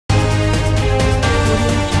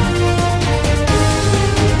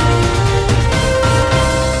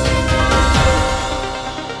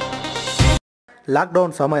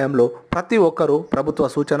Lockdown సమయంలో ప్రతి ఒక్కరూ ప్రభుత్వ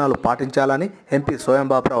సూచనలు పాటించాలని ఎంపీ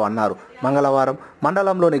స్వయంబాబురావు అన్నారు. మంగళవారం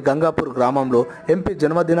మండలంలోని గంగాపూర్ గ్రామంలో ఎంపీ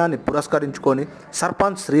జన్మదినాన్ని పురస్కరించుకొని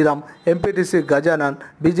సర్పంచ్ శ్రీరామ్, ఎంపీటీసీ గజానన్,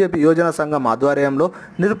 బీజేపీ యోజన సంఘం ఆధ్వర్యంలో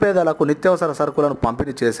నిరుపేదలకు నిత్యావసర సరుకులను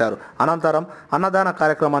పంపిణీ చేశారు. అనంతరం అన్నదాన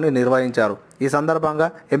కార్యక్రమాన్ని నిర్వహించారు. ఈ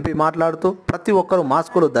సందర్భంగా ఎంపీ మాట్లాడుతూ ప్రతి ఒక్కరూ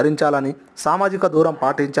మాస్కులు ధరించాలని, సామాజిక దూరం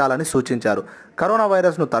పాటించాలని సూచించారు. కరోనా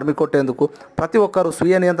వైరస్ను తరిమికొట్టేందుకు ప్రతి ఒక్కరూ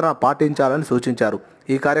స్వీయ నియంత్రణ పాటించాలని సూచించారు.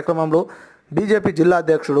 ఈ కార్యక్రమంలో బీజేపీ జిల్లా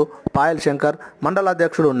అధ్యక్షుడు పాయల్ శంకర్, మండల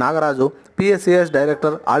అధ్యక్షుడు నాగరాజు, పిఎస్సిఎస్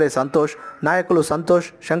డైరెక్టర్ ఆడే సంతోష్, నాయకులు సంతోష్,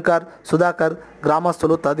 శంకర్, సుధాకర్,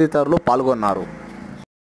 గ్రామస్తులు తదితరులు పాల్గొన్నారు.